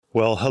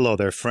Well, hello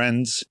there,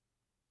 friends.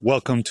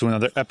 Welcome to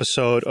another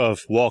episode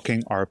of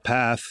Walking Our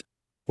Path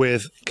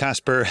with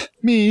Casper,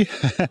 me,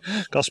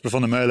 Casper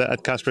van der Meulen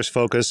at Casper's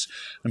Focus.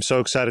 I'm so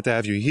excited to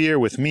have you here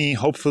with me.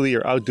 Hopefully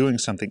you're out doing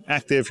something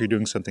active, you're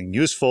doing something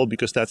useful,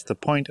 because that's the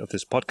point of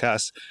this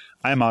podcast.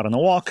 I'm out on a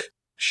walk,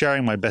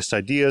 sharing my best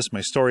ideas,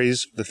 my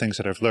stories, the things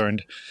that I've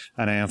learned,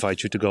 and I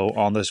invite you to go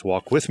on this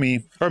walk with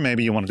me. Or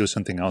maybe you want to do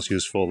something else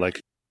useful,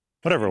 like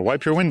whatever,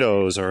 wipe your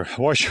windows or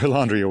wash your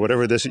laundry or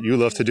whatever it is that you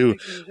love to do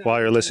while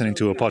you're listening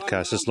to a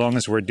podcast, as long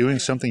as we're doing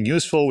something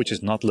useful, which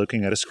is not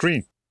looking at a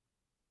screen.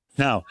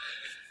 Now,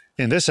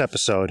 in this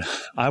episode,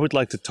 I would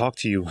like to talk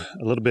to you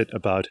a little bit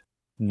about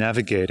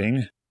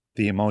navigating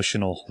the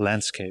emotional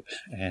landscape.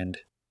 And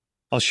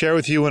I'll share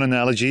with you an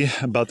analogy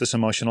about this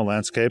emotional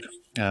landscape.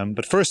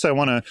 But first, I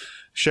want to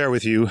share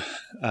with you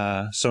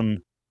some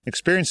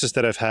experiences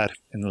that I've had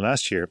in the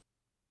last year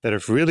that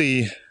have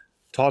really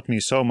taught me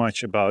so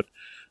much about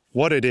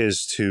what it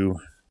is to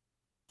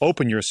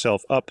open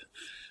yourself up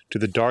to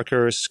the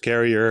darker,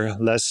 scarier,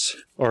 less,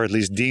 or at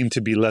least deemed to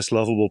be less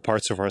lovable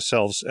parts of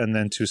ourselves, and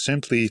then to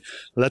simply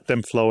let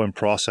them flow and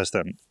process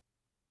them.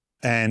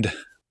 And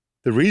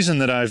the reason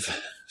that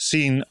I've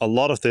seen a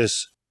lot of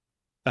this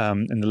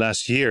in the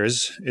last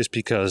years is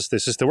because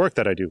this is the work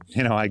that I do.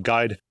 I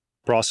guide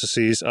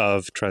processes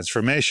of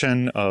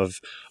transformation,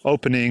 of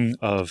opening,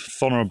 of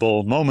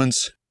vulnerable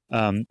moments,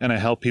 and I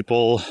help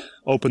people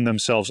open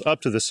themselves up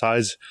to the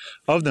sides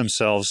of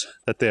themselves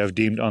that they have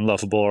deemed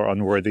unlovable or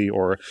unworthy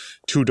or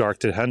too dark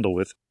to handle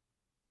with.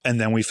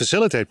 And then we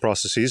facilitate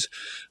processes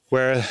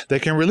where they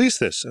can release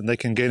this and they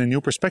can gain a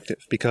new perspective.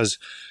 Because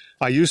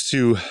I used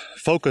to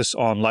focus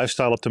on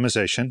lifestyle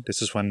optimization.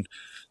 This is when,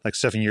 like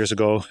 8 years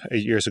ago,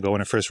 when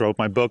I first wrote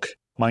my book,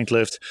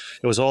 Mindlift,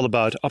 it was all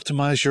about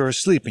optimize your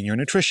sleep and your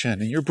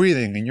nutrition and your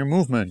breathing and your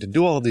movement and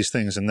do all of these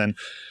things. And then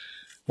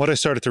what I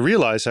started to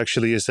realize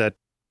actually is that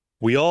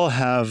we all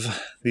have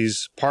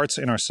these parts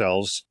in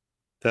ourselves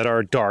that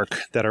are dark,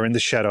 that are in the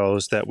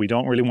shadows, that we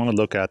don't really want to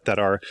look at, that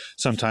are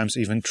sometimes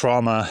even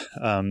trauma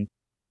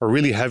or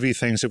really heavy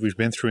things that we've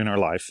been through in our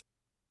life.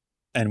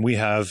 And we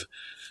have,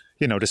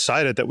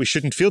 decided that we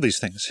shouldn't feel these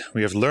things.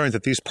 We have learned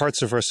that these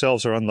parts of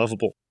ourselves are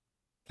unlovable.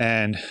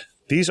 And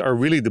these are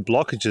really the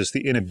blockages,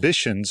 the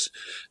inhibitions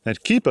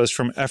that keep us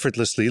from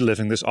effortlessly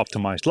living this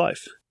optimized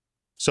life.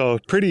 So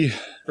pretty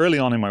early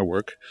on in my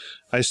work,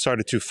 I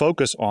started to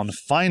focus on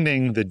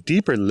finding the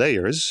deeper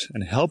layers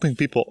and helping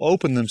people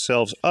open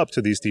themselves up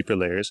to these deeper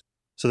layers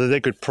so that they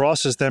could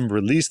process them,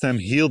 release them,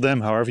 heal them,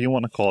 however you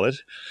want to call it.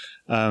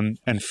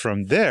 And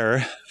from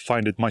there,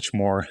 find it much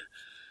more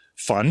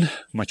fun,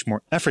 much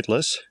more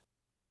effortless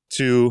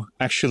to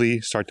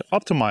actually start to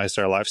optimize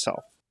their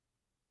lifestyle.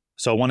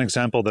 So one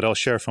example that I'll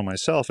share from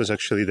myself is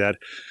actually that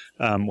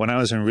when I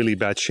was in really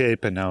bad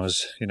shape and I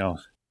was,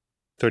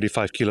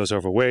 35 kilos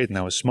overweight, and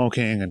I was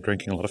smoking and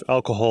drinking a lot of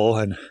alcohol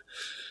and,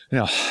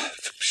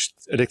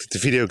 addicted to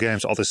video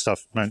games, all this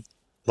stuff, right?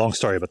 Long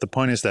story, but the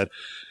point is that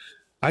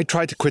I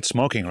tried to quit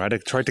smoking, right? I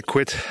tried to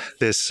quit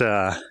this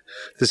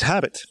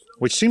habit,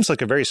 which seems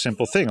like a very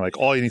simple thing. Like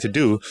all you need to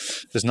do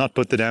is not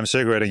put the damn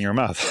cigarette in your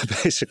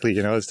mouth. Basically,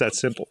 it's that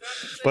simple.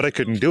 But I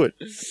couldn't do it.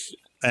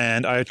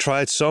 And I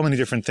tried so many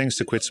different things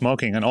to quit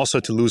smoking and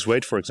also to lose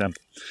weight, for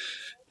example.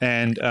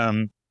 And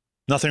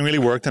nothing really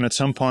worked. And at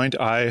some point,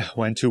 I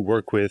went to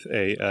work with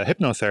a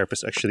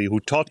hypnotherapist, actually, who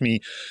taught me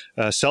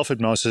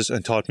self-hypnosis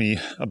and taught me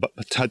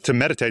to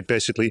meditate,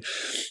 basically,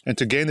 and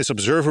to gain this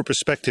observer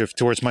perspective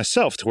towards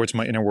myself, towards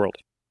my inner world.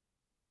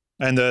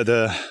 And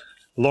the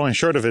long and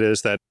short of it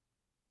is that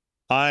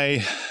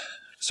I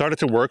started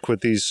to work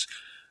with these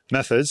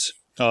methods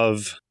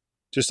of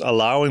just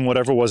allowing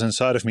whatever was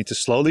inside of me to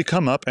slowly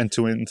come up and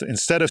to,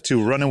 instead of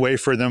to run away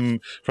from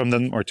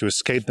them or to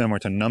escape them or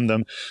to numb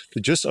them, to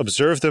just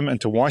observe them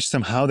and to watch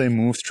them, how they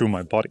move through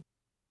my body.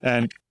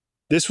 And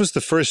this was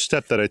the first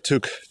step that I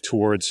took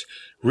towards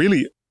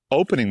really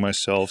opening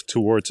myself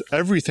towards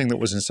everything that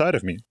was inside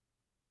of me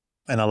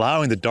and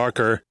allowing the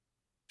darker,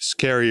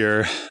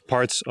 scarier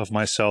parts of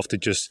myself to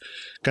just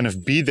kind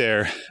of be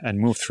there and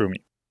move through me.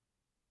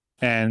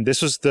 And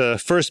this was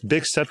the first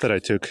big step that I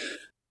took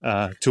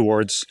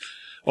towards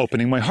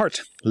opening my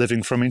heart,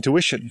 living from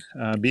intuition,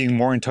 being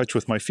more in touch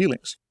with my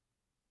feelings.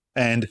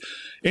 And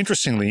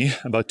interestingly,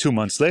 about 2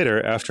 months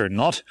later, after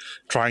not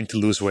trying to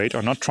lose weight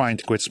or not trying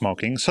to quit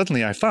smoking,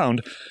 suddenly I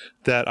found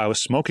that I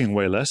was smoking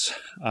way less.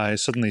 I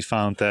suddenly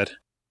found that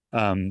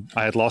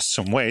I had lost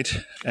some weight,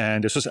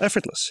 and this was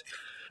effortless,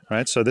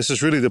 right? So this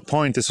is really the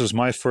point. This was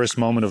my first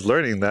moment of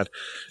learning that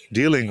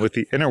dealing with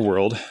the inner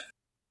world,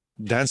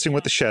 dancing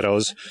with the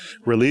shadows,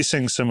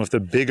 releasing some of the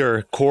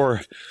bigger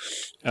core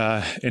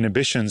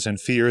inhibitions and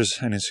fears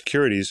and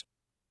insecurities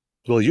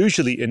will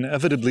usually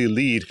inevitably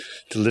lead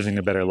to living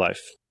a better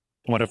life.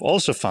 What I've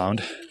also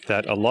found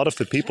that a lot of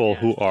the people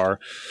who are,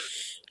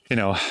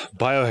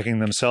 biohacking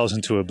themselves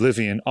into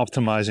oblivion,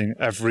 optimizing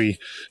every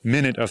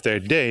minute of their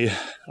day,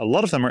 a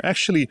lot of them are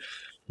actually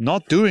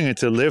not doing it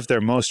to live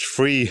their most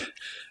free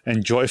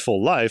and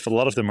joyful life. A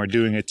lot of them are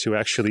doing it to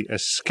actually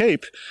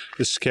escape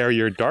the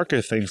scarier,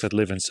 darker things that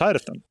live inside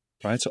of them.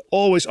 right? So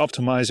always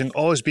optimizing,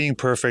 always being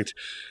perfect,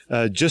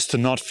 just to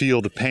not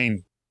feel the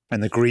pain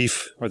and the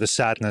grief or the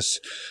sadness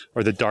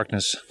or the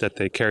darkness that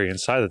they carry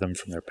inside of them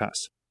from their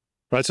past,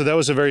 right? So that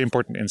was a very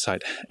important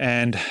insight.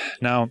 And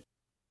now,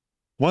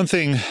 one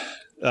thing,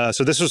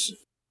 so this was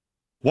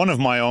one of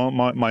my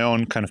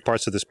own kind of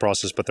parts of this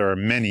process, but there are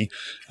many.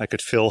 I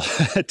could fill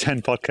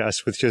 10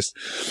 podcasts with just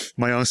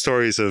my own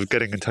stories of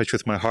getting in touch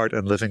with my heart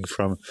and living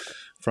from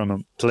a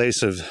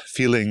place of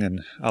feeling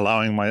and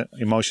allowing my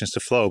emotions to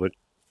flow. But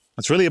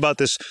it's really about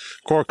this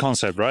core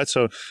concept, right?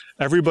 So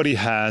everybody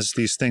has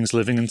these things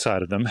living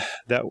inside of them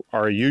that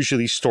are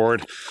usually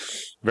stored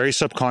very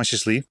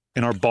subconsciously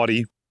in our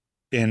body,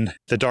 in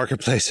the darker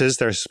places.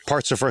 There's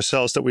parts of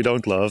ourselves that we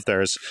don't love.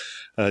 There's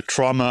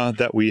trauma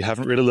that we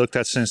haven't really looked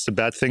at since the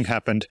bad thing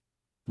happened.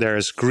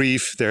 There's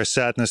grief, there's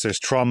sadness, there's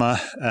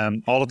trauma.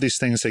 All of these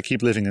things, they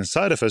keep living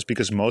inside of us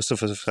because most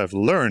of us have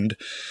learned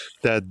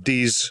that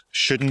these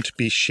shouldn't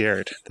be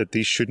shared, that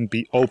these shouldn't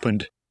be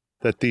opened,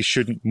 that these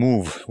shouldn't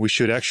move. We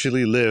should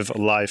actually live a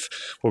life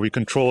where we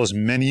control as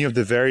many of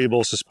the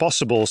variables as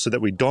possible so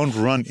that we don't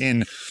run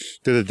into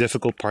the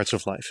difficult parts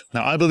of life.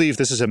 Now, I believe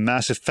this is a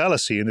massive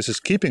fallacy, and this is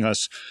keeping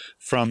us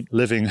from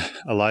living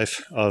a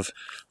life of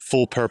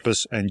full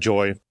purpose and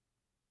joy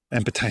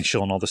and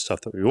potential and all the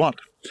stuff that we want.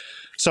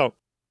 So,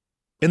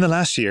 in the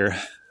last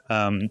year,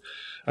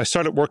 I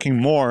started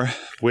working more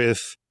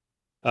with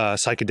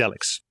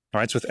psychedelics,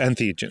 right? With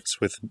entheogens,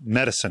 with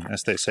medicine,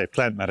 as they say,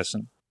 plant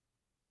medicine.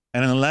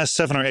 And in the last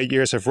 7 or 8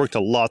 years, I've worked a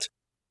lot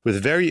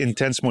with very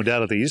intense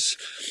modalities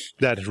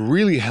that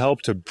really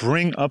help to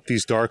bring up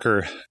these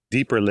darker,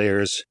 deeper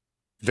layers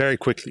very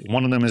quickly.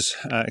 One of them is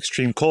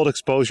extreme cold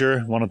exposure.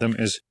 One of them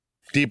is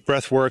deep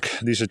breath work.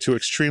 These are 2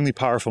 extremely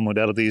powerful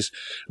modalities.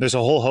 There's a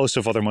whole host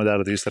of other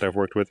modalities that I've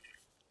worked with.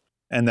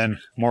 And then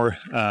more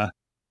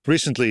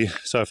recently,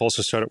 so I've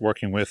also started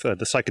working with the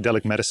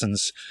psychedelic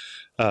medicines,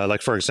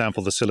 like, for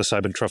example, the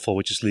psilocybin truffle,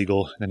 which is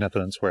legal in the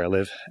Netherlands where I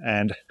live.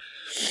 And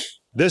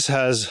this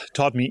has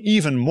taught me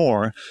even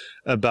more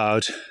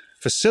about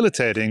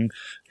facilitating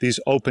these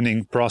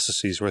opening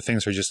processes where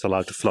things are just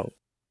allowed to flow.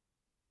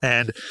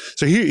 And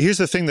so here's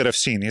the thing that I've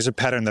seen. Here's a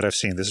pattern that I've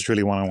seen. This is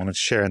really one I wanted to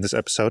share in this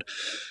episode.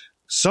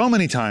 So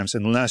many times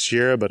in the last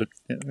year, but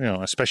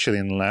especially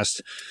in the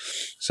last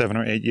 7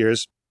 or 8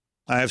 years,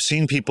 I have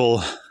seen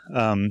people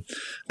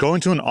go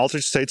into an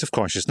altered state of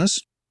consciousness,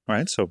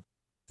 right? So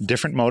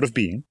different mode of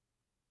being,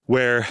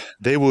 where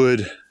they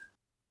would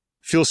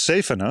feel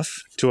safe enough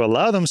to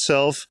allow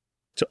themselves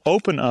to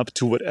open up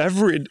to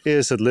whatever it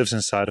is that lives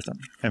inside of them.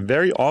 And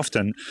very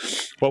often,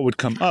 what would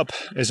come up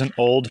is an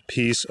old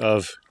piece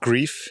of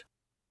grief,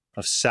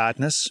 of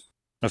sadness,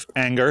 of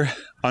anger,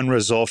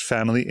 unresolved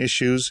family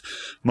issues,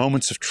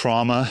 moments of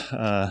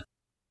trauma,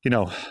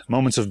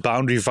 moments of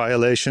boundary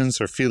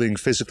violations or feeling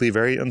physically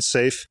very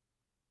unsafe.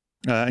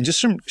 And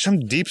just some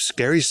deep,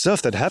 scary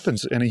stuff that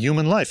happens in a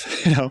human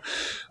life,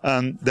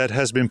 that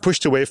has been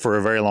pushed away for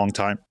a very long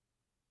time.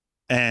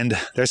 And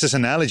there's this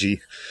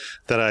analogy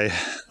that I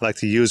like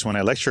to use when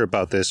I lecture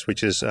about this,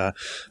 which is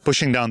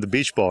pushing down the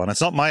beach ball. And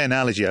it's not my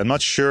analogy. I'm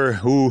not sure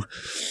who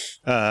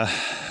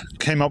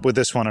came up with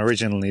this one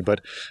originally,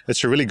 but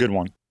it's a really good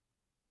one,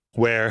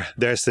 where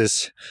there's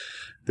this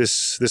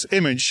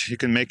image you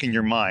can make in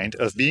your mind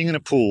of being in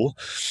a pool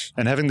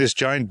and having this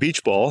giant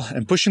beach ball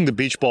and pushing the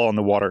beach ball in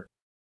the water.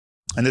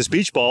 And this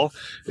beach ball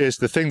is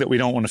the thing that we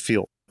don't want to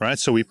feel, right?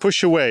 So we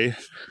push away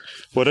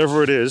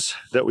whatever it is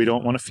that we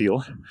don't want to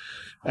feel.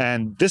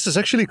 And this is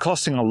actually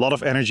costing a lot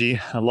of energy,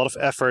 a lot of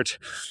effort.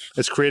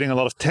 It's creating a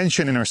lot of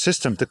tension in our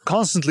system to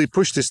constantly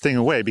push this thing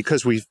away,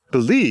 because we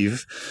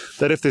believe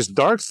that if this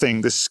dark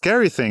thing, this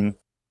scary thing,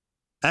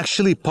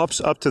 actually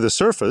pops up to the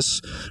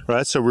surface,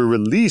 right? So we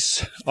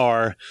release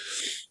our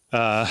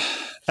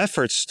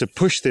efforts to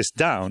push this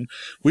down.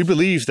 We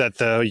believe that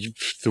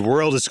the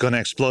world is going to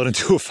explode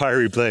into a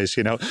fiery blaze.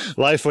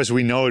 Life as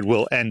we know it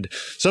will end.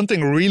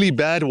 Something really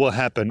bad will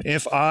happen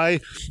if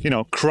I,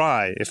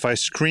 cry, if I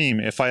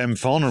scream, if I am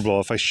vulnerable,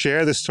 if I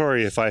share this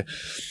story, if I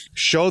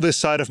show this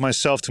side of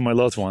myself to my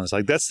loved ones.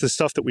 Like, that's the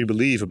stuff that we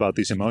believe about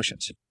these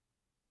emotions.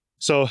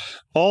 So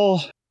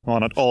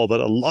not all,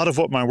 but a lot of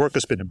what my work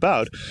has been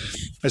about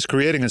is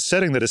creating a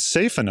setting that is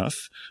safe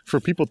enough for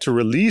people to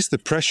release the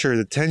pressure,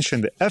 the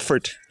tension, the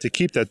effort to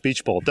keep that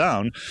beach ball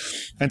down,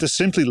 and to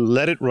simply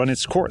let it run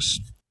its course.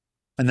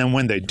 And then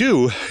when they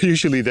do,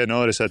 usually they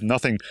notice that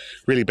nothing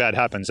really bad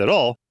happens at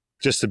all.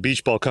 Just the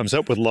beach ball comes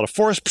up with a lot of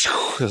force.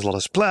 There's a lot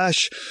of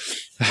splash.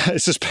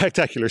 It's a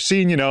spectacular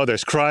scene,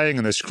 There's crying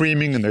and there's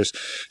screaming and there's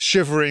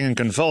shivering and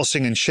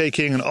convulsing and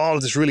shaking and all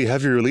of this really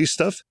heavy release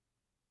stuff.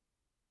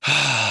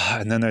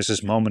 And then there's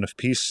this moment of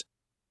peace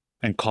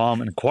and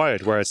calm and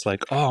quiet where it's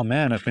like, oh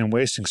man, I've been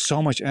wasting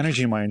so much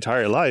energy my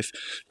entire life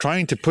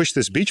trying to push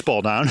this beach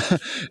ball down.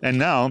 And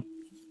now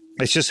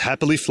it's just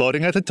happily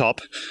floating at the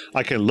top.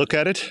 I can look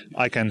at it.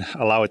 I can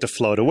allow it to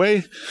float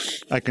away.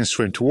 I can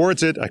swim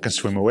towards it. I can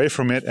swim away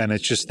from it. And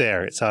it's just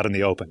there. It's out in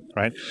the open,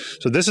 right?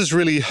 So this is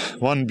really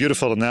one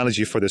beautiful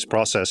analogy for this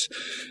process.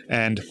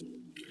 And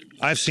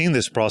I've seen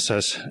this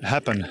process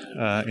happen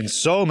in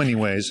so many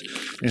ways,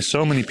 in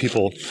so many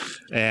people,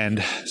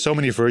 and so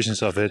many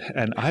versions of it.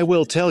 And I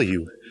will tell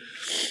you,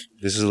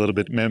 this is a little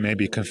bit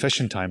maybe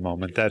confession time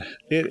moment, that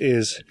it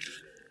is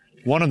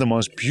one of the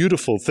most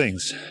beautiful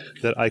things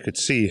that I could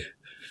see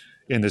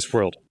in this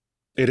world.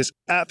 It is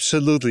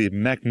absolutely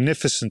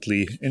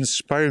magnificently,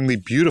 inspiringly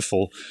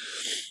beautiful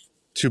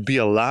to be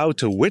allowed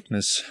to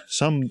witness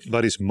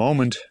somebody's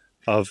moment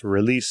of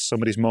release,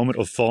 somebody's moment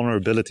of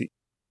vulnerability,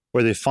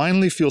 where they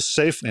finally feel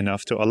safe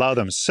enough to allow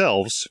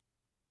themselves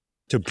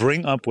to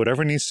bring up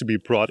whatever needs to be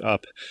brought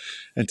up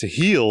and to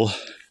heal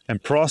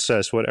and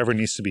process whatever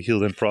needs to be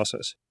healed and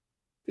processed.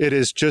 It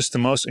is just the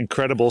most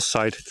incredible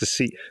sight to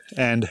see.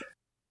 And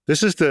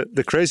this is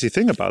the crazy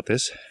thing about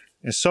this.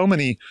 In so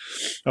many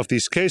of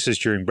these cases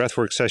during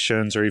breathwork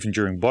sessions or even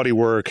during body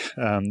work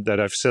that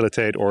I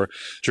facilitate or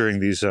during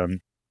these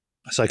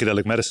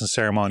psychedelic medicine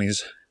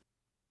ceremonies,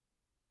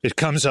 it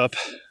comes up,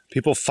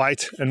 people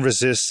fight and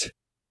resist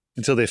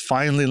until they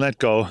finally let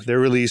go, they're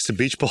released, the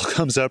beach ball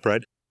comes up,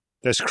 right?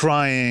 There's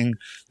crying,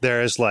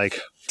 there's like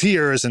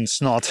tears and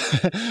snot,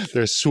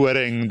 there's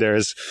sweating,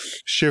 there's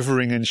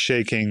shivering and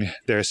shaking,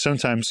 there's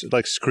sometimes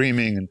like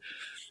screaming, and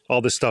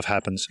all this stuff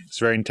happens. It's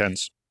very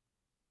intense.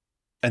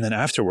 And then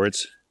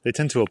afterwards, they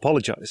tend to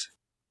apologize.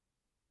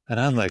 And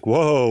I'm like,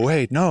 whoa,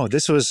 wait, no,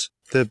 this was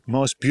the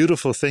most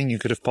beautiful thing you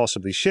could have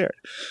possibly shared.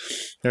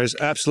 There's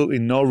absolutely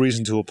no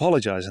reason to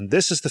apologize. And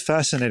this is the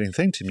fascinating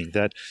thing to me,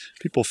 that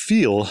people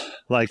feel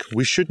like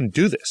we shouldn't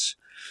do this.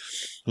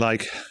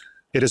 Like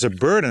it is a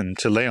burden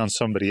to lay on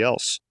somebody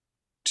else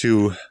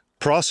to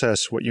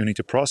process what you need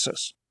to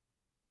process.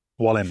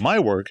 While in my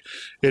work,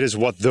 it is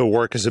what the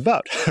work is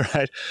about,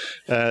 right?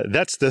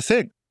 That's the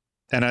thing.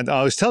 And I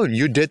always tell them,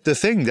 you did the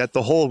thing that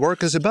the whole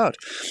work is about.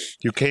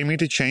 You came here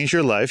to change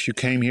your life. You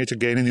came here to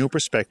gain a new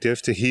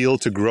perspective, to heal,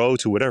 to grow,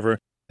 to whatever.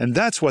 And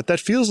that's what that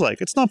feels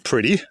like. It's not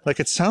pretty. Like,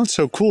 it sounds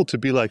so cool to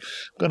be like,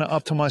 I'm going to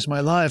optimize my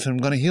life and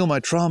I'm going to heal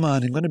my trauma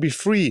and I'm going to be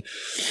free.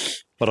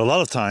 But a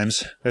lot of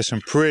times, there's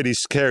some pretty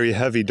scary,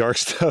 heavy, dark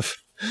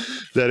stuff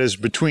that is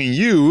between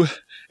you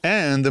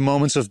and the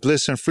moments of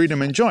bliss and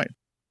freedom and joy.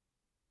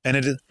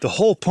 And the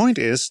whole point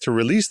is to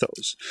release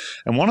those.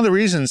 And one of the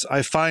reasons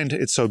I find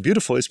it so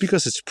beautiful is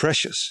because it's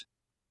precious.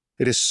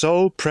 It is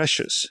so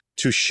precious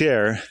to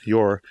share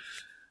your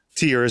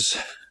tears,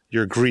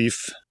 your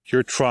grief,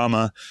 your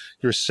trauma,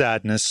 your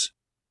sadness,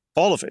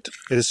 all of it.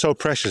 It is so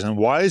precious. And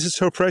why is it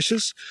so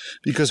precious?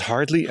 Because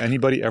hardly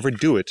anybody ever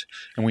do it.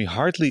 And we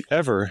hardly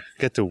ever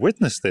get to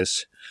witness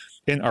this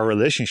in our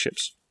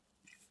relationships.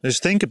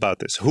 Just think about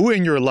this. Who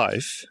in your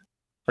life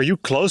are you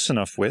close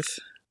enough with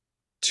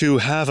to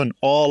have an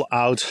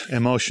all-out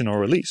emotional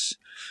release?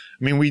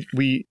 I mean,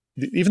 we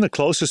even the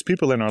closest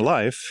people in our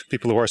life,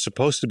 people who are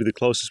supposed to be the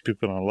closest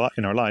people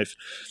in our life,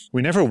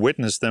 we never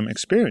witness them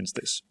experience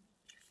this.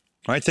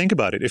 All right, think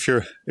about it. If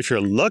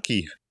you're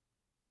lucky,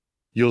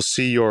 you'll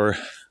see your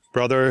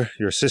brother,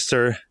 your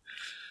sister,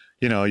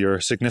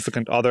 your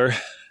significant other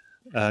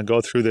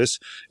go through this.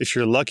 If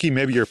you're lucky,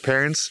 maybe your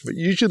parents. But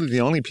usually,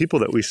 the only people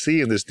that we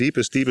see in this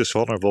deepest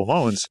vulnerable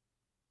moments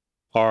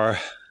are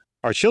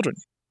our children.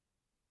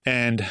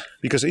 And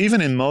because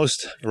even in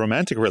most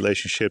romantic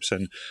relationships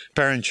and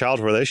parent-child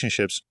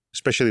relationships,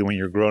 especially when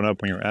you're grown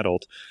up, when you're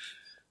adult,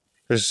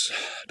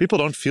 people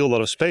don't feel a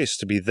lot of space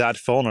to be that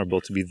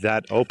vulnerable, to be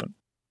that open.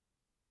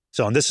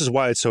 So, and this is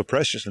why it's so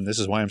precious, and this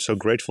is why I'm so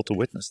grateful to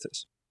witness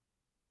this.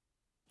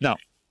 Now,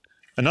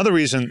 another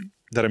reason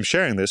that I'm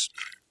sharing this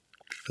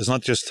is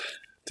not just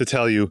to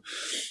tell you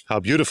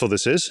how beautiful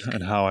this is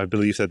and how I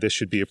believe that this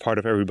should be a part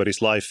of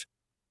everybody's life,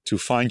 to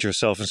find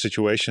yourself in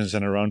situations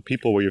and around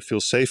people where you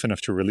feel safe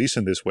enough to release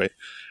in this way,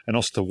 and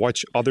also to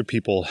watch other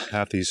people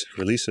have these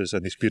releases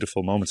and these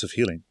beautiful moments of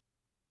healing.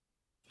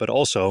 But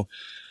also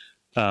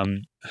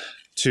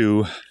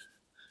to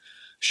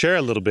share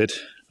a little bit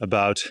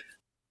about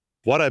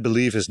what I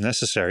believe is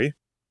necessary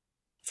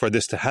for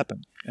this to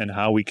happen and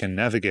how we can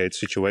navigate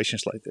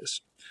situations like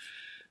this.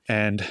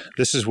 And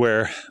this is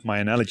where my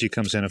analogy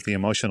comes in of the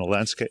emotional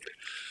landscape.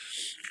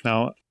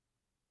 Now,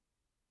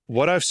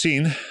 what I've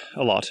seen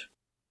a lot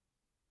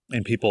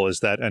in people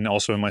is that, and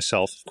also in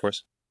myself, of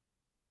course,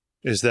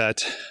 is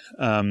that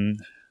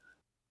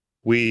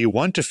we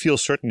want to feel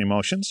certain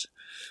emotions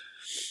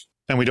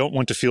and we don't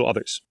want to feel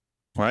others,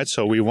 right?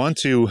 So we want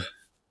to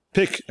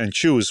pick and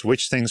choose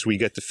which things we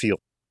get to feel.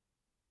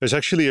 There's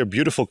actually a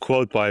beautiful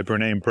quote by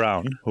Brené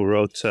Brown, who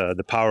wrote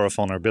The Power of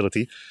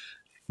Vulnerability.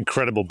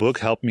 Incredible book,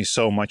 helped me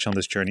so much on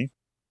this journey.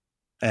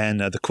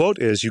 And the quote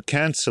is, you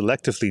can't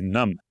selectively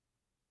numb,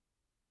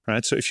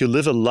 right? So if you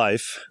live a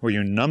life where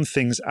you numb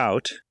things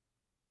out,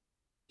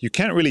 you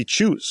can't really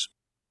choose.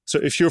 So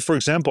if you, for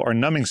example, are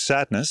numbing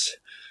sadness,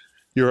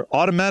 you're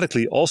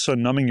automatically also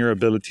numbing your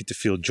ability to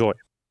feel joy,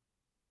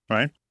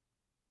 right?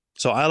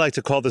 So I like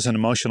to call this an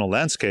emotional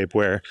landscape,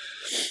 where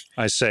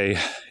I say,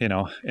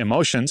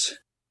 emotions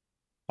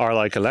are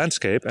like a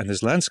landscape, and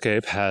this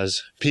landscape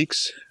has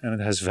peaks and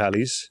it has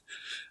valleys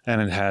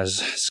and it has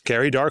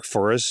scary dark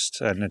forests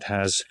and it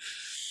has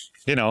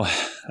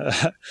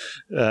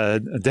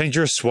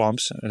dangerous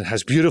swamps. It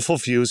has beautiful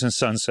views and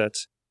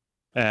sunsets.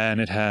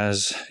 And it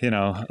has,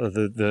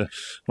 the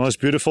most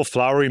beautiful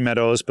flowery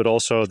meadows, but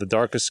also the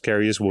darkest,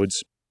 scariest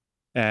woods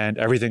and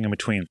everything in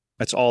between.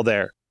 It's all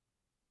there.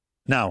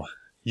 Now,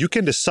 you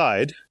can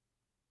decide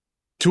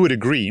to a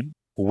degree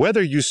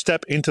whether you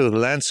step into the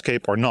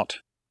landscape or not.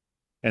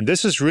 And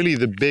this is really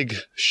the big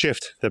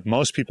shift that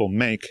most people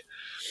make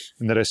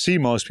and that I see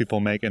most people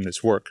make in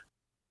this work.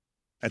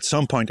 At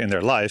some point in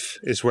their life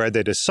is where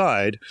they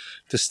decide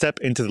to step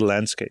into the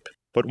landscape.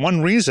 But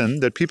one reason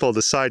that people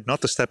decide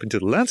not to step into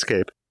the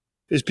landscape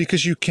is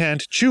because you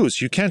can't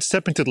choose. You can't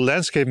step into the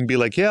landscape and be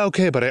like, yeah,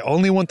 okay, but I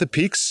only want the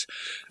peaks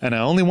and I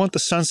only want the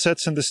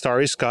sunsets and the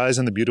starry skies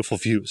and the beautiful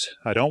views.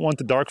 I don't want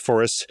the dark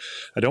forests.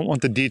 I don't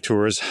want the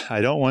detours. I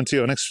don't want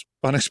the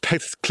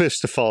unexpected cliffs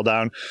to fall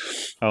down.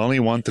 I only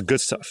want the good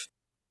stuff.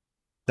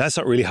 That's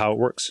not really how it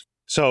works.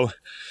 So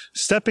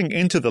stepping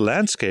into the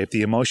landscape,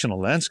 the emotional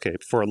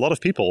landscape, for a lot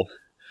of people,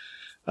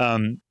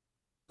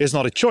 is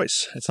not a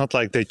choice. It's not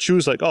like they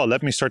choose like, oh,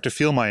 let me start to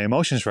feel my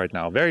emotions right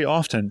now. Very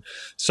often,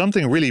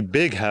 something really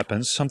big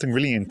happens, something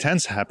really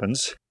intense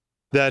happens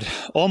that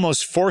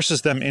almost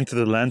forces them into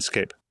the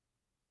landscape.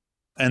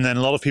 And then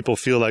a lot of people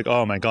feel like,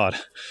 oh my God,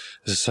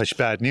 this is such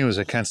bad news.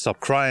 I can't stop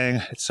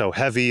crying. It's so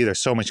heavy.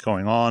 There's so much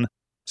going on,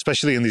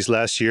 especially in these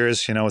last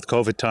years, with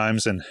COVID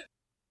times. And,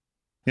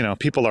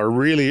 people are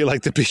really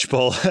like the beach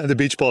ball. The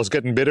beach ball is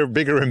getting bigger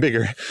and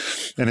bigger.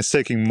 And it's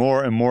taking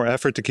more and more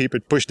effort to keep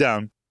it pushed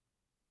down.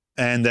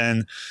 And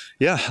then,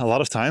 a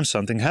lot of times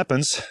something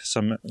happens,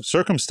 some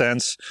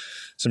circumstance,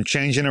 some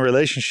change in a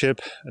relationship,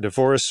 a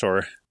divorce,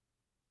 or,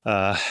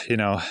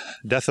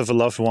 death of a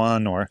loved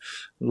one, or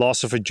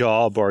loss of a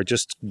job, or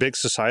just big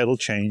societal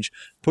change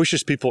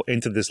pushes people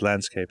into this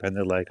landscape. And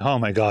they're like, oh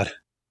my God,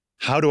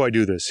 how do I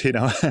do this?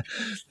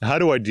 How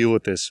do I deal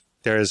with this?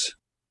 There's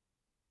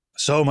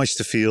so much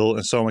to feel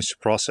and so much to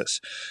process,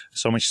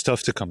 so much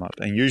stuff to come up.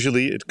 And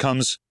usually it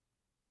comes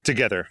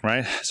together,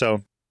 right?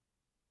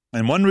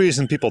 And one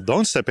reason people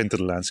don't step into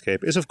the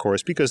landscape is, of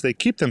course, because they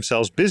keep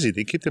themselves busy.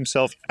 They keep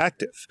themselves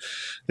active.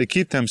 They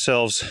keep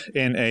themselves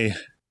in a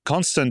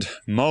constant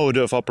mode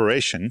of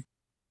operation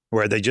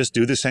where they just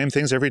do the same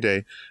things every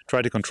day,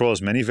 try to control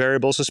as many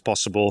variables as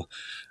possible,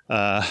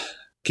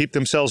 keep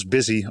themselves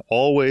busy,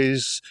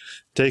 always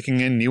taking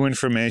in new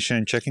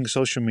information, checking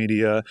social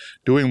media,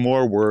 doing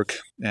more work.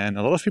 And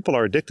a lot of people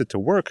are addicted to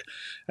work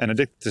and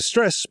addicted to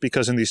stress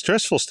because in these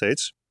stressful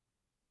states,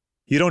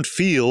 you don't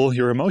feel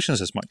your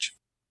emotions as much.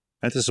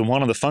 And this is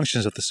one of the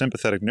functions of the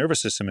sympathetic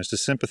nervous system, is the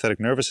sympathetic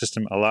nervous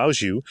system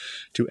allows you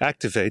to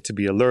activate, to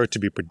be alert, to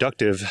be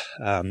productive,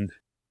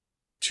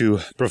 to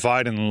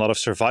provide in a lot of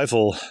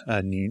survival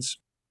needs.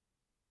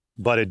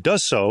 But it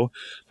does so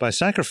by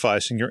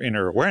sacrificing your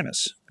inner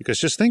awareness.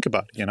 Because just think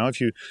about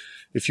it,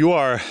 if you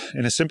are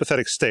in a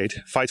sympathetic state,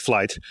 fight,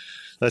 flight,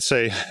 let's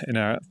say in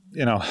a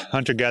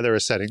hunter-gatherer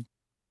setting,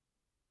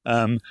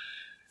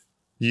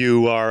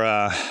 you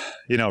are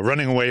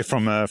running away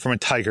from a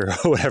tiger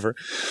or whatever,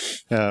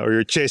 or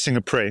you're chasing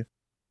a prey.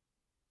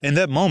 In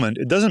that moment,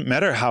 it doesn't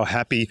matter how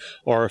happy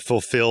or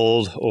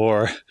fulfilled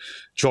or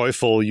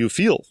joyful you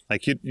feel.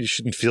 Like you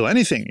shouldn't feel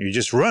anything. You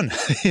just run,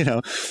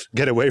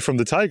 get away from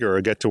the tiger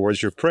or get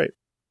towards your prey.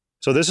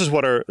 So this is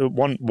what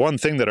one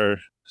thing that our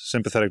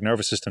sympathetic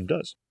nervous system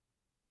does.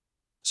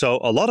 So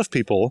a lot of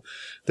people,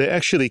 they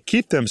actually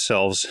keep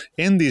themselves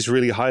in these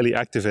really highly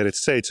activated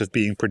states of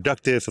being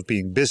productive, of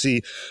being busy,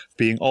 of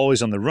being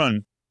always on the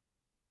run,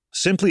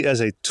 simply as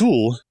a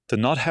tool to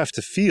not have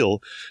to feel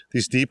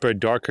these deeper,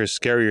 darker,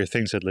 scarier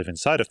things that live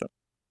inside of them,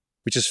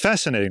 which is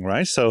fascinating,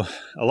 right? So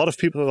a lot of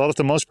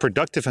the most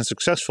productive and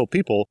successful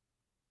people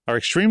are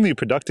extremely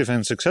productive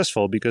and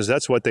successful because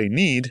that's what they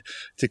need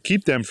to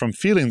keep them from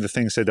feeling the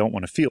things they don't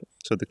want to feel.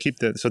 So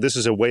this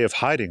is a way of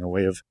hiding, a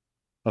way of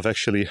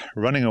actually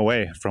running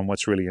away from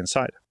what's really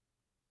inside.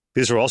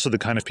 These are also the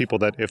kind of people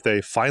that if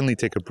they finally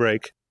take a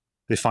break,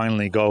 they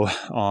finally go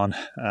on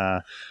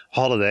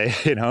holiday,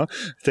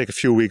 take a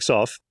few weeks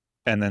off,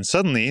 and then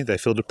suddenly they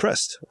feel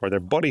depressed or their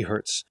body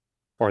hurts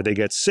or they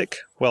get sick.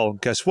 Well,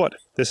 guess what?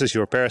 This is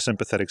your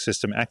parasympathetic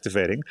system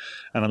activating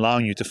and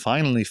allowing you to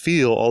finally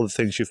feel all the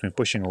things you've been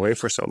pushing away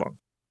for so long.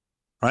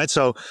 All right?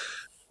 So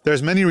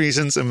there's many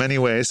reasons and many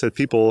ways that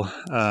people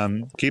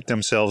keep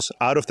themselves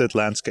out of that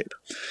landscape.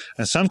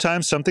 And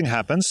sometimes something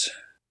happens,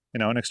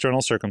 an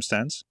external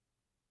circumstance,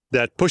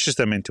 that pushes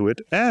them into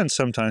it. And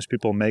sometimes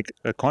people make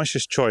a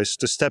conscious choice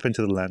to step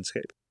into the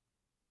landscape.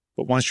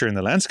 But once you're in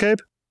the landscape,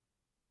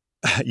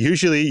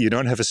 usually you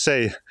don't have a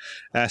say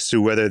as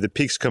to whether the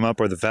peaks come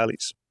up or the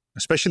valleys,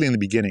 especially in the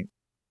beginning.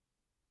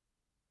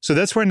 So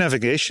that's where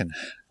navigation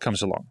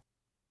comes along.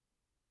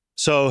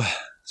 So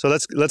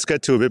let's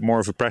get to a bit more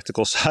of a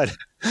practical side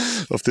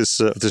of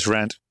this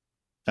rant.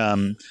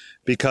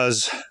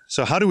 Because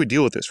how do we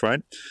deal with this,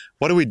 right?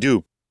 What do we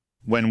do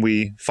when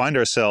we find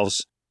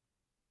ourselves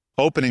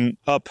opening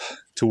up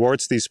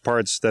towards these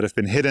parts that have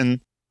been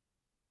hidden,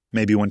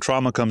 maybe when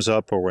trauma comes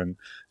up or when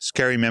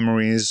scary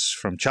memories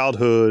from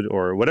childhood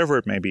or whatever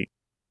it may be?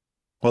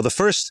 Well, the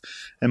first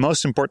and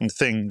most important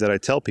thing that I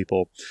tell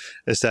people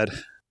is that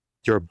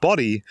your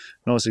body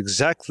knows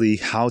exactly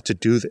how to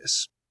do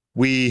this.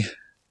 We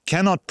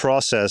cannot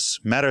process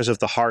matters of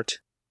the heart,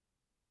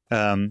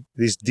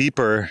 these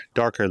deeper,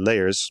 darker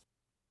layers,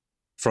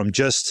 from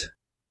just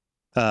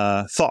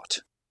thought,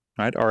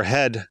 right? Our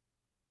head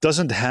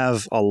doesn't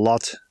have a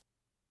lot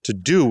to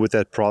do with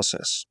that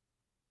process.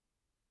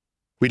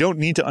 We don't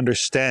need to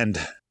understand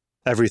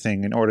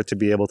everything in order to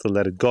be able to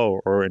let it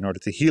go or in order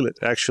to heal it.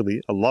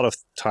 Actually, a lot of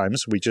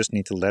times we just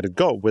need to let it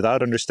go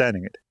without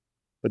understanding it.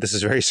 But this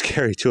is very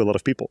scary to a lot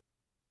of people.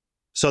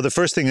 So the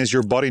first thing is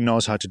your body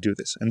knows how to do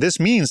this. And this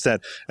means that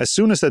as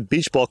soon as that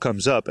beach ball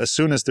comes up, as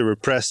soon as the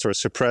repressed or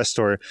suppressed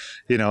or,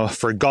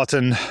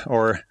 forgotten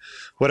or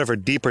whatever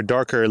deeper,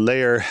 darker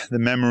layer, the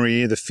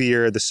memory, the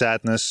fear, the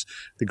sadness,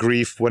 the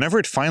grief, whenever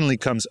it finally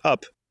comes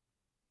up,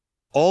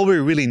 all we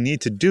really need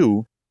to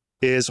do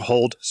is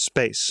hold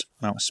space.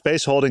 Now,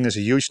 space holding is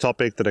a huge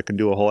topic that I can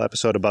do a whole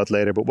episode about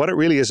later, but what it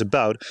really is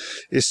about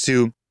is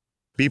to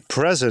be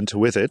present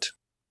with it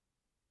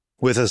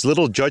with as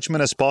little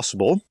judgment as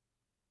possible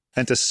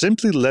and to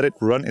simply let it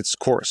run its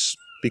course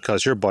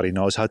because your body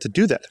knows how to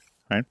do that,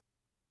 right?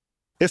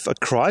 If a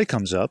cry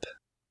comes up,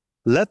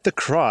 let the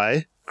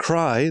cry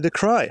the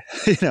cry,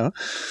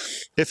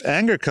 If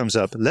anger comes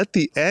up, let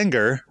the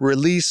anger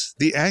release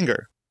the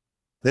anger.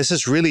 This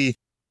is really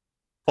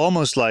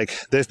almost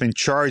like they've been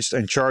charged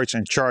and charged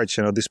and charged.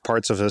 These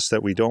parts of us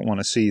that we don't want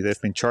to see,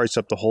 they've been charged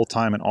up the whole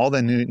time, and all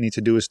they need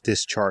to do is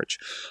discharge.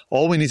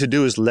 All we need to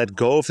do is let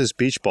go of this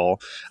beach ball,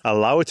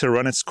 allow it to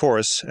run its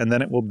course, and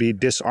then it will be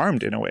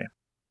disarmed in a way.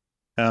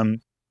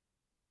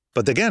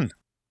 But again,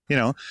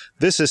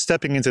 this is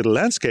stepping into the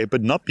landscape,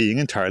 but not being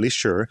entirely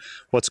sure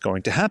what's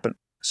going to happen.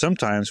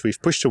 Sometimes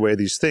we've pushed away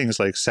these things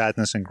like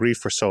sadness and grief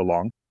for so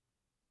long.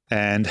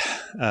 And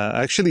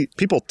actually,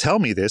 people tell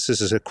me this.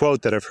 This is a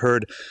quote that I've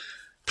heard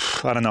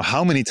I don't know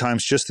how many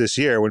times just this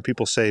year when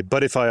people say,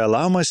 but if I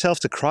allow myself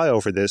to cry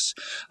over this,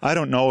 I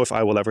don't know if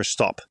I will ever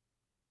stop.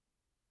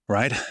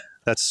 Right?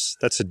 That's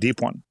a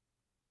deep one.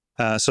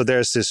 So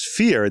there's this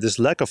fear, this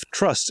lack of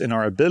trust in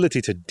our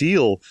ability to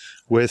deal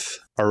with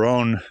our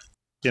own,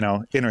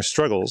 inner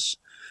struggles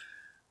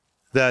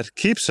that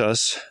keeps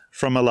us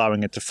from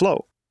allowing it to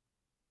flow.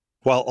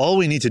 While all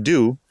we need to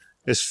do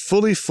is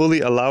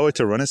fully allow it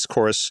to run its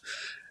course,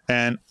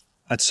 and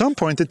at some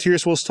point the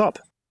tears will stop.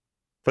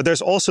 But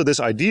there's also this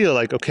idea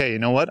like, okay, you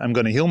know what? I'm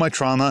going to heal my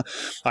trauma.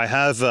 I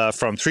have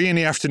from 3 in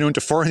the afternoon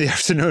to 4 in the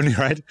afternoon,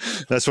 right?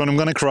 That's when I'm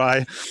going to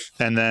cry.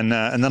 And then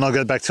I'll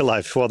get back to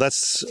life. Well,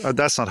 that's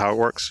not how it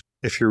works.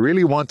 If you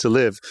really want to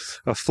live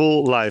a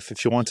full life,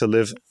 if you want to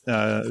live,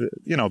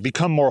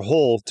 become more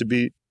whole, to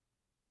be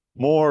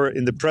more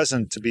in the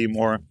present, to be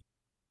more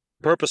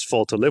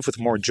purposeful, to live with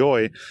more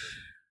joy,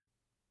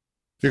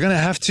 you're going to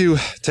have to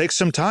take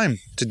some time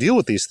to deal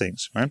with these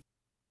things, right?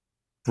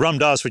 Ram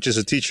Dass, which is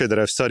a teacher that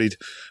I've studied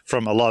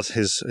from a lot,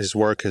 his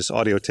work, his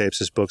audio tapes,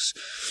 his books,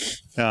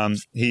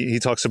 he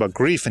talks about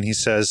grief, and he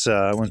says,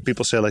 when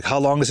people say, like, how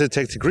long does it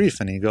take to grieve?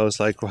 And he goes,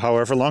 like,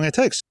 however long it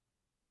takes.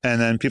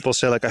 And then people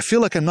say, like, I feel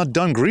like I'm not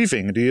done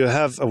grieving. Do you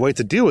have a way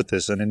to deal with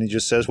this? And then he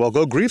just says, well,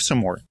 go grieve some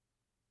more.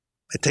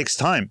 It takes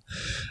time.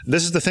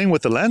 This is the thing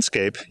with the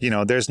landscape.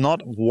 There's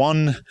not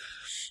one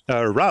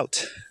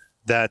route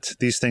that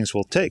these things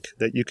will take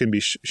that you can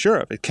be sure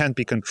of. It can't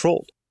be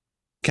controlled,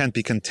 can't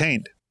be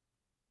contained.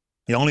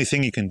 The only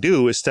thing you can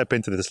do is step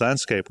into this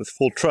landscape with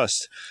full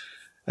trust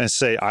and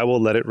say, I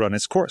will let it run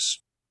its course.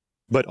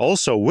 But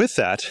also with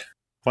that,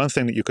 one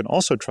thing that you can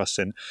also trust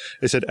in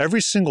is that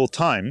every single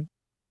time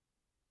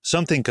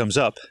something comes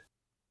up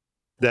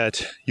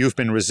that you've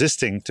been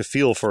resisting to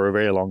feel for a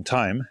very long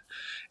time,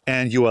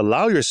 and you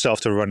allow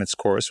yourself to run its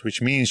course,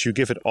 which means you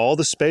give it all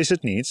the space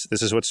it needs.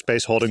 This is what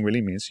space holding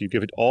really means. You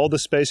give it all the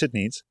space it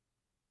needs.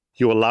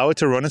 You allow it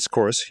to run its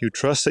course. You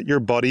trust that your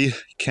body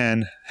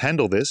can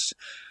handle this,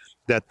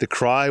 that the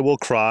cry will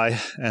cry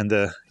and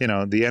the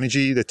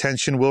energy, the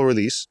tension will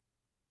release.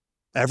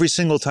 Every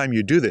single time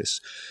you do this,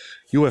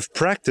 you have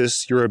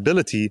practiced your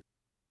ability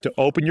to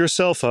open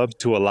yourself up,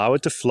 to allow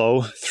it to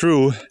flow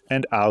through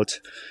and out,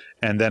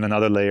 and then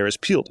another layer is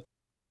peeled.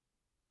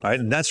 Right?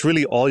 And that's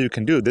really all you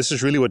can do. This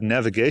is really what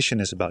navigation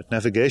is about.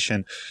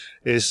 Navigation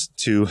is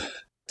to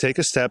take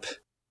a step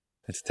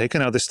and to take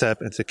another step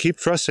and to keep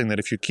trusting that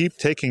if you keep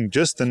taking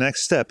just the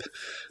next step,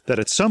 that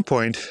at some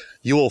point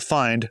you will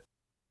find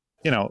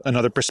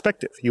another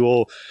perspective. You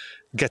will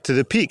get to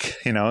the peak,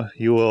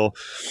 you will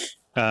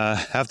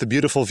have the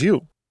beautiful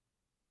view.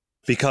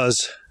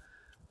 Because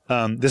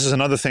this is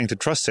another thing to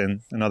trust in,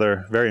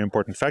 another very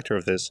important factor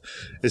of this,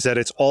 is that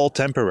it's all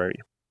temporary.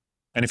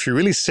 And if you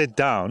really sit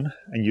down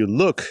and you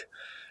look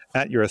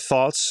at your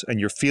thoughts and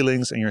your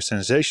feelings and your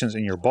sensations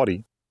in your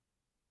body,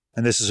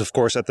 and this is of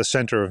course at the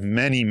center of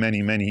many,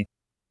 many, many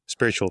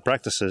spiritual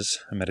practices,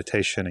 and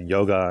meditation and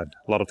yoga and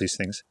a lot of these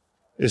things,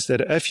 is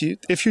that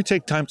if you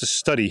take time to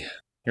study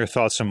your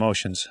thoughts,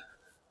 emotions,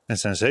 and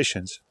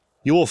sensations,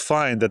 you will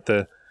find that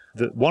the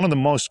one of the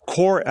most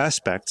core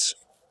aspects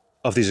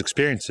of these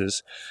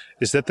experiences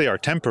is that they are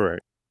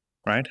temporary.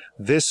 right?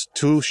 This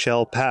too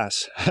shall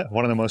pass.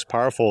 One of the most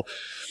powerful,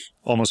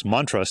 almost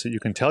mantras that you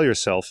can tell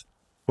yourself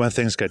when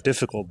things get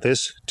difficult.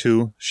 This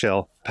too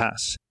shall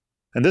pass.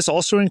 And this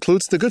also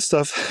includes the good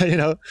stuff.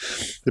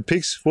 The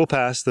peaks will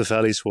pass, the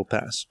valleys will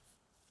pass.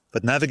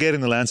 But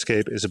navigating the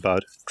landscape is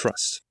about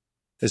trust.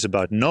 Is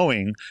about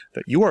knowing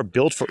that you are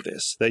built for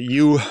this, that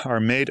you are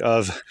made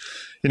of,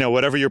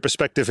 whatever your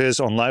perspective is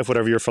on life,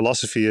 whatever your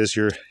philosophy is,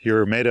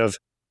 you're made of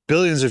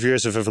billions of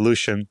years of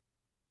evolution,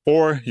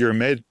 or you're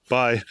made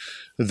by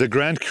the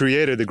grand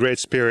creator, the great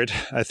spirit.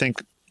 I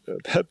think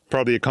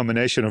probably a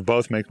combination of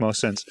both makes most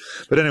sense.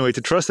 But anyway,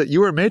 to trust that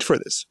you are made for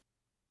this.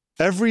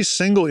 Every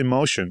single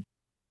emotion,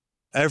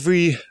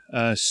 every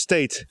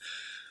state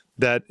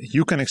that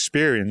you can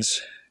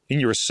experience in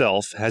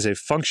yourself has a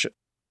function.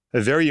 A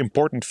very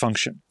important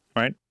function,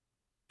 right?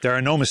 There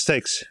are no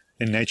mistakes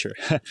in nature.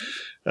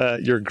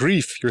 Your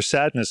grief, your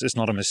sadness is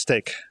not a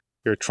mistake.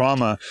 Your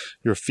trauma,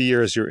 your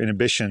fears, your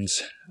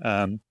inhibitions,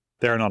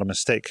 they are not a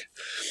mistake.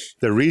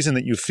 The reason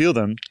that you feel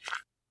them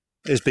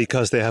is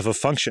because they have a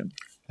function.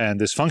 And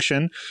this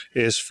function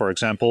is, for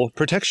example,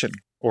 protection,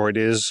 or it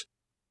is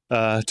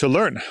to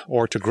learn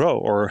or to grow,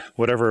 or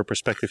whatever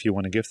perspective you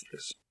want to give to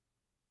this.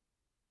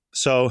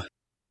 So,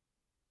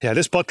 yeah,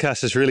 this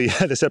podcast is really,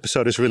 this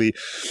episode is really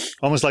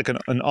almost like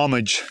an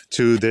homage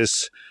to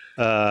this,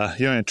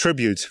 a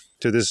tribute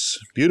to this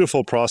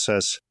beautiful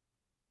process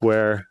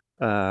where,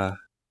 this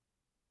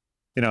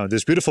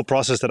beautiful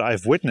process that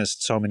I've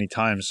witnessed so many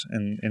times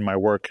in my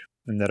work,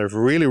 and that I've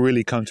really,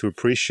 really come to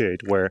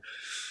appreciate, where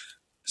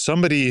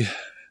somebody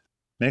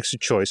makes a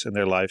choice in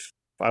their life.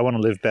 I want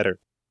to live better.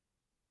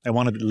 I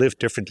want to live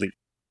differently.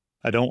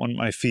 I don't want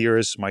my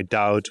fears, my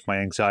doubt, my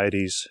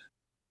anxieties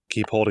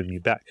keep holding me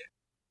back.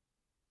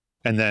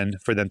 And then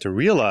for them to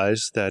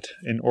realize that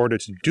in order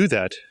to do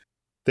that,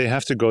 they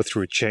have to go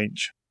through a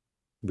change.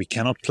 We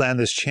cannot plan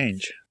this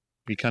change.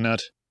 We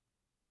cannot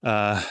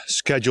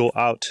schedule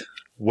out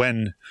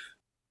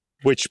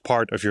which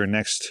part of your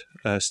next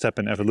step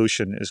in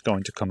evolution is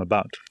going to come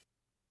about.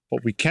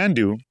 What we can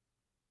do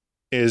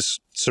is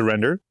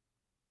surrender.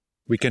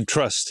 We can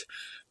trust.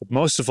 But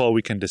most of all,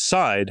 we can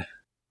decide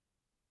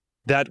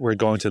that we're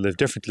going to live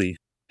differently.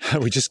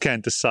 We just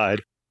can't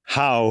decide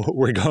how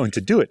we're going to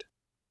do it.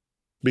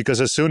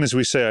 Because as soon as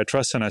we say, I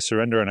trust and I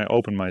surrender and I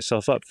open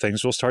myself up,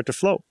 things will start to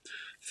flow.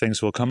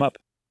 Things will come up.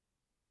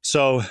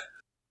 So,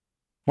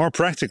 more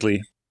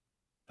practically,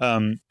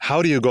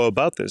 how do you go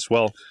about this?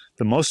 Well,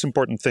 the most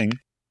important thing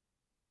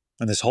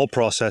in this whole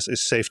process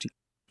is safety,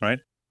 right?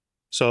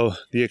 So,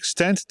 the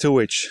extent to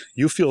which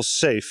you feel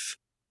safe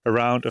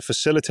around a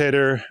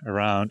facilitator,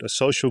 around a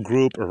social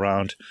group,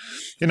 around,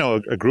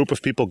 a group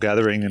of people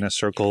gathering in a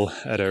circle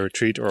at a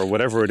retreat or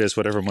whatever it is,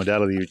 whatever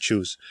modality you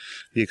choose.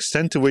 The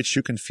extent to which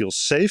you can feel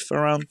safe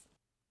around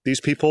these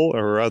people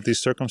or around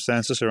these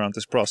circumstances, around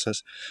this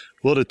process,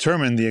 will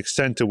determine the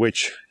extent to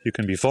which you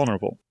can be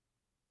vulnerable.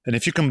 And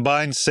if you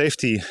combine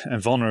safety and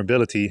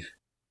vulnerability,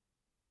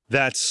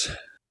 that's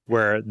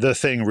where the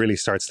thing really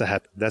starts to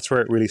happen. That's where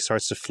it really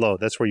starts to flow.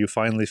 That's where you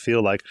finally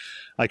feel like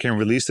I can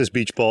release this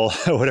beach ball,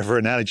 whatever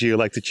analogy you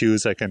like to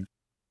choose. I can,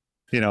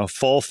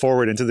 fall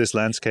forward into this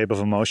landscape of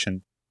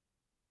emotion,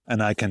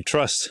 and I can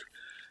trust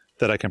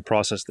that I can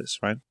process this,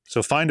 right?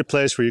 So find a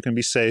place where you can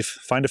be safe.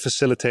 Find a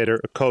facilitator,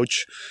 a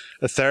coach,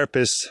 a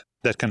therapist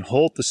that can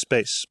hold the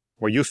space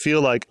where you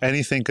feel like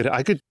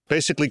I could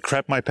basically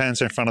crap my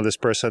pants in front of this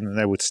person and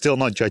they would still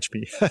not judge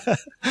me.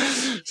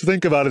 So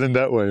think about it in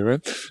that way,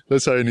 right?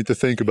 That's how you need to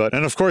think about it.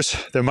 And of course,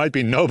 there might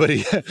be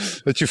nobody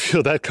that you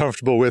feel that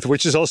comfortable with,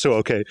 which is also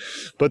okay.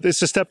 But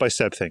it's a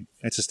step-by-step thing.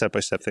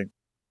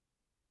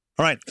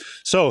 All right.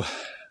 So,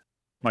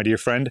 my dear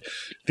friend,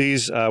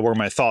 these were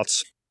my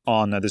thoughts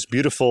on this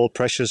beautiful,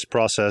 precious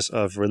process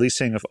of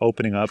releasing, of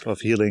opening up,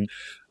 of healing,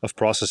 of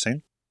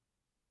processing.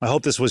 I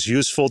hope this was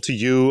useful to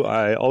you.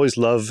 I always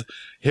love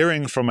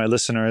hearing from my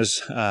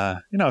listeners.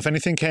 If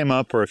anything came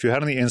up, or if you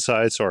had any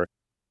insights, or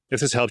if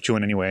this helped you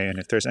in any way, and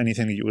if there's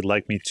anything that you would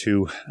like me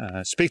to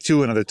speak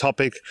to, another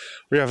topic,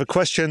 or you have a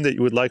question that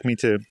you would like me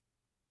to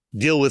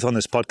deal with on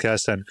this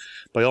podcast, then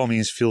by all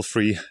means, feel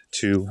free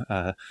to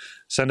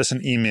send us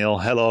an email,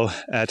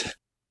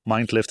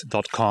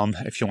 hello@mindlift.com,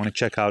 if you want to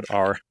check out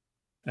our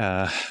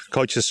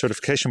coaches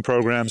certification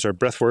programs or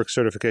breathwork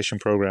certification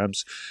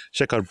programs.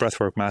 Check out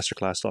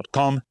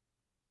breathworkmasterclass.com.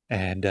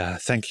 And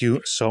thank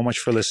you so much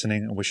for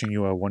listening. I'm wishing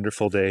you a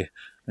wonderful day.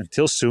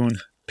 Until soon,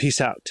 peace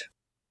out.